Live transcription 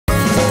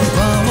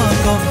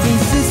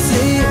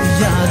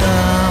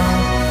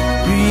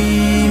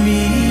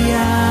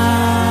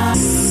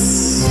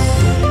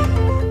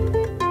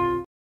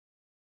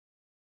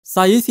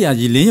စာရေးဆရာ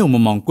ကြီးလင်းယုံမ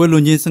မောင်ကွယ်လွ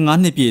န်ခြင်း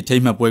15နှစ်ပြည့်အထိ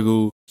မ်းအမှတ်ပွဲ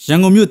ကိုရန်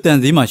ကုန်မြို့တန်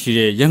ဈေးမှာရှိ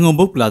တဲ့ရန်ကုန်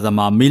ဘုတ်ပလာဇာ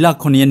မှာမေလ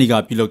9ရက်နေ့က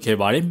ပြုလုပ်ခဲ့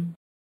ပါတယ်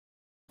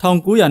။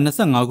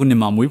1925ခုနှစ်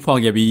မှာမွေးဖွား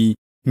ခဲ့ပြီး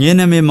ငယ်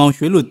နာမည်မောင်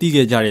ရွှေလို့သိ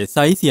ခဲ့ကြတဲ့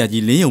စာရေးဆရာ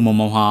ကြီးလင်းယုံမ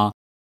မောင်ဟာ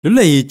လွတ်လ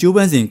ပ်ရေးကြိုးပ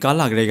မ်းစဉ်ကာ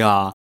လကလေးက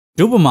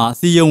ဒုဗမာအ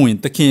စည်းအရုံးဝင်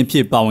တခင်အဖြ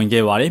စ်ပါဝင်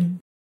ခဲ့ပါတယ်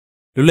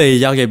။လွတ်လပ်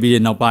ရေးရခဲ့ပြီး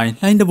တဲ့နောက်ပိုင်း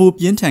လှိုင်းတဘိုး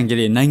ပြင်းထန်ခဲ့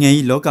တဲ့နိုင်ငံ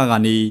ရေးလောကက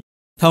နေ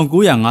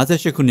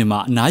1958ခုနှစ်မှာ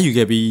အနားယူ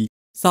ခဲ့ပြီး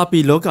စာပေ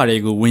လောကတွေ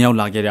ကိုဝင်ရောက်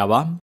လာခဲ့တာ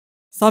ပါ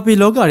။စာပေ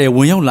လောကတွေဝ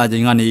င်ရောက်လာချိ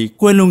န်ကနေ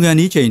ကွယ်လွန်ကန်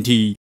ဒီချိန်ထိ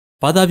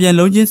ဘာသာပြန်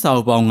လုံးချင်းစာ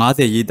အုပ်ပေါင်း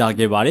90ရေးသား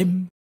ခဲ့ပါတယ်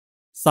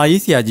။စာ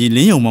ရေးဆရာကြီးလ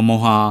င်းယုံမမော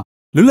င်ဟာ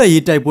လွတ်လပ်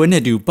ရေးတိုက်ပွဲ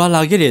နဲ့တူပါ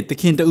လာခဲ့တဲ့တ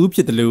ခင်တဦးဖြ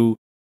စ်တယ်လို့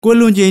ကွယ်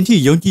လွန်ချိန်ထိ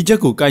ယုံကြည်ချက်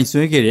ကိုကင်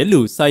ဆွဲခဲ့တယ်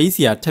လို့စာရေးဆ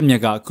ရာထက်မြ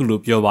တ်ကအခုလို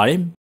ပြောပါတယ်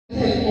။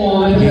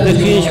ဒီတ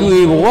ခင်ရွှေ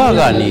ဘဝ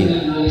ကနေ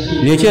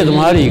နေချက်သ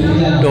မားတွေကို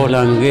တော်လှ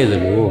န်ခဲ့သ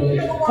လို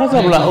ဖတ်စ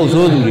ပလာအုပ်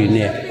စိုးသူတွေ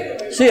နဲ့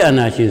စစ်အာ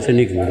ဏာရှင်စန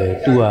စ်ကိုလည်း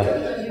သူဟာ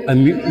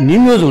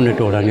နီးမျိုးစုံနဲ့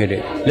တော်လှန်ခဲ့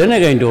တဲ့လက်န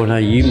က်ကင်တော်လှ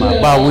န်ရေးမှာ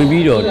ပါဝင်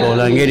ပြီးတော့တော်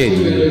လှန်ခဲ့တဲ့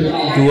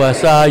သူဟာ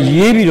စာ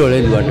ရေးပြီးတော့လ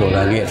ည်းသူကတော်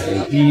လှန်ခဲ့တယ်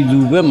။ဒီလူ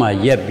ဘက်မှာ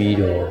ရက်ပြီး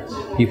တော့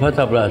ဒီဖတ်စ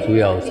ပလာအစိုး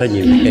ရကိုဆက်ည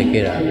င်ပြတ်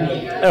ခဲ့တာ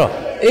။အဲ့တော့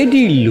အဲ့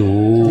ဒီလူ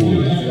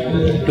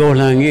တော်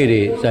လှန်ခဲ့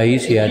တဲ့စာ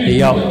ရေးဆရာတ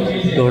ယောက်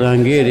တော်လှန်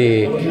ခဲ့တဲ့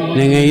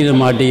နိုင်ငံရေးသ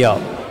မားတယောက်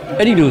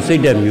အဲ့ဒီလိုစိ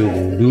တ်ဓာတ်မျိုး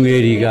ကိုလူင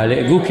ယ်တွေကလ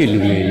ည်းအခုခေတ်လူ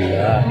ငယ်တွေက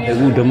အ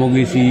ခုဒီမိုက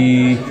ရေစီ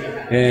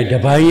တ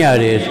ပိုင်းရ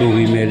တယ်ဆို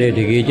ပြီးမြဲလေတ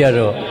ကယ်ကြ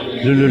တော့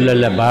လွတ်လွတ်လပ်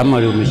လပ်ဘာမှ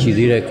လို့မရှိ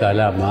သေးတဲ့ကာ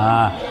လမှာ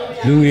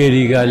လူငယ်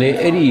တွေကလည်း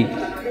အဲ့ဒီ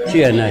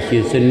ရှေ့အနာရှ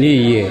င်စနစ်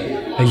ရဲ့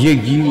အရေး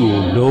ကြီးကို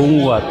လုံး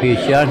ဝဖေ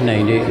ရှားနို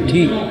င်တဲ့အ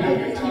ထိ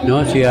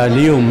နော်ဆရာ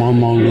လေးုံမောင်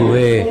မောင်လို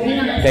ပဲ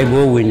တိုက်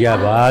ပွဲဝင်ကြ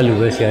ပါလို့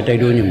ပဲဆရာတိုက်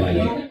တွန်းနေပါတ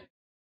ယ်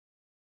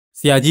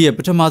ဆရာကြီးရဲ့ပ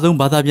ထမဆုံး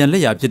ဘာသာပြန်လ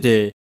က်ရာဖြစ်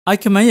တဲ့အို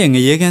က်ခမန်ရဲ့င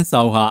ရဲခန်းစာ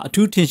အုပ်ဟာအ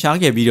ထူးထင်ရှား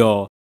ခဲ့ပြီး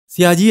တော့ဆ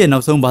ရာကြီးရဲ့နော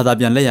က်ဆုံးဘာသာ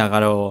ပြန်လက်ရာက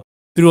တော့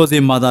သူတော်စ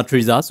င်မာသာထ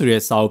ရီဇာဆို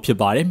တဲ့စာအုပ်ဖြစ်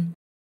ပါတယ်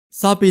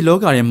စာပေလော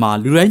ကထဲမှာ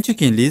လူတိုင်းချစ်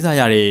ခင်လေးစား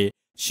ရတဲ့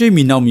ရှေ့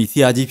မီနောက်မီဆ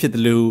ရာကြီးဖြစ်တ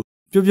ယ်လို့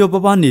ပျော်ပျော်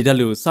ပါးပါးနေတတ်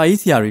လို့စာရေး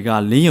ဆရာတွေက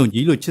လင်းယုံ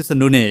ကြီးလို့ချစ်စ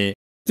နိုးနဲ့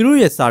သူတို့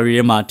ရဲ့စာရီ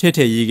ထဲမှာထည့်ထ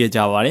ည့်ရေးခဲ့ကြ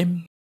ပါတယ်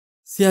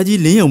။ဆရာ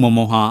ကြီးလင်းယုံမ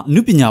မောင်ဟာအ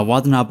နုပညာဝါ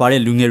သနာပါ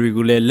တဲ့လူငယ်တွေ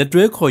ကိုလည်းလက်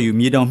တွဲခေါ်ယူ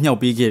မြေတောင်မြှောက်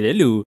ပေးခဲ့တယ်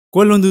လို့ကွ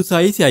ယ်လွန်သူစာ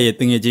ရေးဆရာရဲ့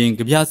တငယ်ချင်း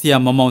ကြပြဆရာ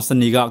မောင်မောင်စ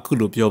နေကအခု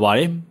လိုပြောပါတ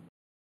ယ်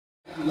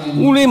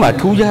။ဦးလေးမှာ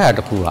ထူးခြားတာ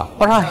တခုက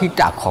ပရဟိ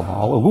တခေါ်မှာ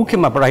အခုခေ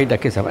တ်မှာပရဟိတ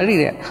ခေတ်ဆိုအဲ့ဒီ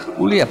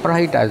ဦးလေးကပရ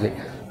ဟိတဆို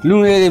လူ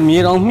ငယ်တွေမြေ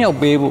တောင်မြှောက်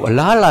ပေးဖို့အ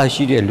လားအလာ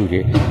ရှိတဲ့လူ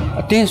တွေ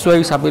အတင်းဆွဲ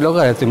စာပေလောက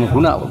ရဲ့သင်ခု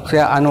နဆ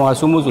ရာအာနဝါ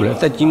ဆိုမှုဆိုလည်းအ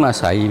သက်ကြီးမှ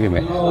စာရေးပေးမ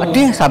ယ်အတ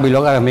င်းစာပေ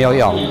လောကရဲ့မရောက်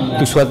ရအောင်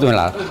သူဆွဲသွင်း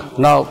လာ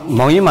နောက်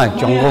မောင်ရင်မှာ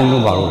ကြောင်ကုန်း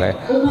လို့ပါလို့လေ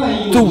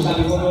သူ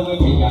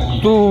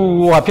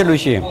ဟိုဖြစ်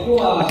လို့ရှိရင်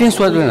အတင်း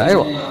ဆွဲသွင်းလာအဲ့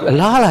တော့အ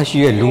လားအလာရှိ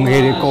တဲ့လူင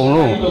ယ်တွေအကုန်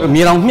လုံး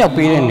မြေတောင်မြှောက်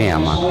ပေးတဲ့နေရာ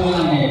မှာ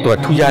သူက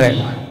ထူးခြားတဲ့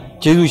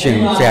ကျေးဇူးရှင်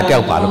ဆရာတယော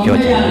က်ပါလို့ပြော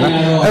ချင်တယ်နော်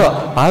အဲ့တော့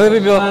ဘာပဲ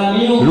ပြော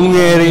လူင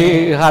ယ်တွေ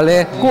ကလ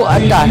ည်းကိုယ့်အ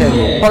တ္တတဲ့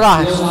ပရ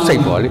စိ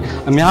တ်ပေါ့လေ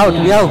အများတို့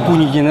သူများကိုကူ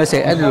ညီခြင်းနဲ့စိ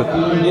တ်အဲ့လို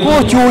ကို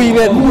ယ်ချိုးကြီး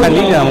ပဲဖန်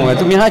တီးတယ်မို့လဲ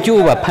သူများ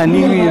ချိုးပါဖန်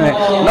တီးပြီးနေ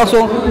နောက်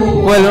ဆုံး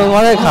ကွယ်လွန်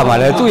သွားတဲ့ခါမှာ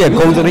လည်းသူ့ရဲ့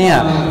ဂုဏ်သတင်းက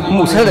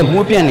မှုဆက်လက်မှု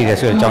ပြတ်နေတယ်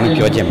ဆိုတဲ့အကြောင်းလေး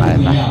ပြောချင်ပါတယ်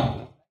ဗျ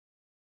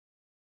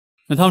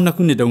2002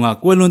ခုနှစ်တုန်းက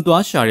ကွယ်လွန်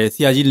သွားရှာတဲ့ဆ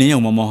ရာကြီးလင်းယုံ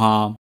မမောင်ဟာ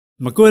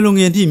မကွယ်လွန်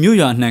ခင်ထိမြို့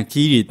ရွာအနှံ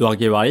ခီးတွေတွား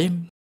ခဲ့ပါတယ်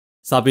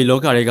စာပေလော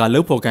ကတွေက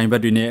လှုပ်ဖို့ကိုင်ဘ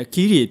က်တွေနဲ့အ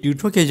ခီးတွေအတူ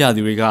ထွက်ခဲ့ကြ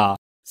သူတွေက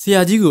ဆ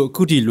ရာကြီးကိုအ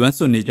ခုထိလွမ်း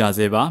ဆွနေကြ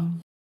စေပါ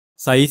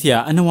စာရေးဆရာ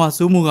အနဝါ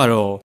ဆိုးမှုက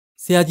တော့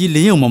ဆရာကြီးလ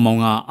င်းယုံမမောင်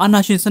ကအာနာ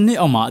ရှင်စနစ်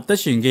အောက်မှာအသက်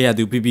ရှင်ခဲ့ရ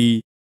သူပြီး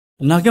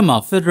အနာဂတ်မှာ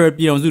ဖက်ဒရယ်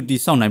ပြည်ထောင်စုတ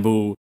ည်ဆောက်နိုင်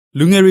ဖို့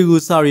လူငယ်တွေကို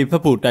စာရီဖ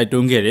တ်ဖို့တိုက်တွ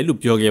န်းခဲ့တယ်လို့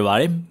ပြောခဲ့ပါ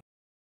တယ်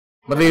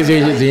မသေးစေ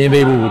ခြင်း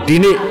သေးဘူးဒီ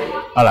နေ့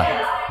ဟာလား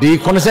ဒီ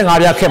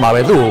85ပြားခက်မှာ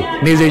ပဲသူ့ကို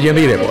နေစေခြင်း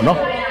သေးတယ်ပေါ့နော်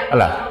ဟာ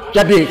လားကြ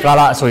က်ပြည့်ကာ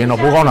လဆိုရင်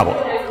တော့ပိုကောင်းတာပေါ့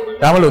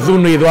ဒါမှမဟုတ်သူ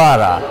နေသွား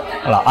တာ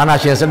ဟာလားအာနာ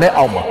ရှင်စနစ်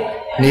အောက်မှာ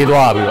နေ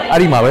သွားပြီးတော့အဲ့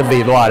ဒီမှာပဲသေ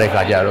သွားရတဲ့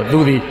ခါကျတော့သူ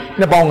ဒီ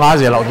နှစ်ပေါင်း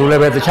90လောက်သူလ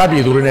ည်းပဲတခြားပြ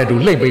ည်သူတွေနဲ့သူ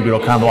လှိမ့်ပိတ်ပြီး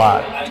တော့ခံသွားရတ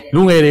ယ်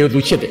လူငယ်တွေကိုသူ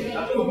ချစ်တယ်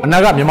အနာ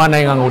ကမြန်မာ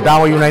နိုင်ငံကိုတာ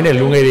ဝန်ယူနိုင်တဲ့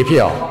လူငယ်တွေဖြ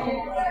စ်အောင်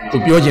သူ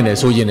ပြောကျင်တယ်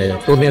ဆိုကျင်တယ်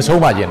သူသင်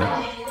ဆုံးပါကျင်တယ်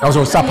နောက်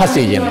ဆုံးစဖတ်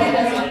စေကျင်တယ်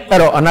အဲ့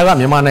တော့အနာက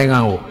မြန်မာနိုင်ငံ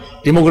ကို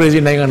ဒီမိုကရေစီ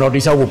နိုင်ငံတော်တ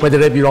ည်ဆောက်ဖို့ဖက်ဒ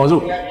ရယ်ပြည်ထောင်စု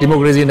ဒီမို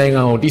ကရေစီနိုင်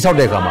ငံကိုတည်ဆောက်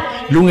တဲ့အခါမှာ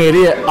လူငယ်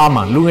တွေရဲ့အာမ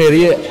န်လူငယ်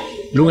တွေ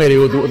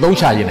ကိုသူအသုံး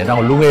ချခြင်းတယ်ဒါ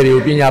ကြောင့်လူငယ်တွေ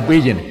ကိုပညာ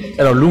ပေးခြင်းတယ်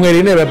အဲ့တော့လူငယ်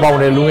တွေနဲ့ပဲပေါင်း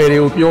တယ်လူငယ်တွေ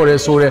ကိုပြောတယ်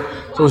ဆိုတယ်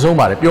ဆိုဆုံး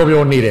ပါတယ်ပြော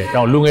နေတယ်ဒါ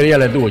ကြောင့်လူငယ်တွေက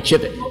လည်းသူ့ကိုချစ်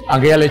တယ်အ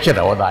ငယ်ကလည်းချစ်တ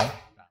ယ်ဟောသား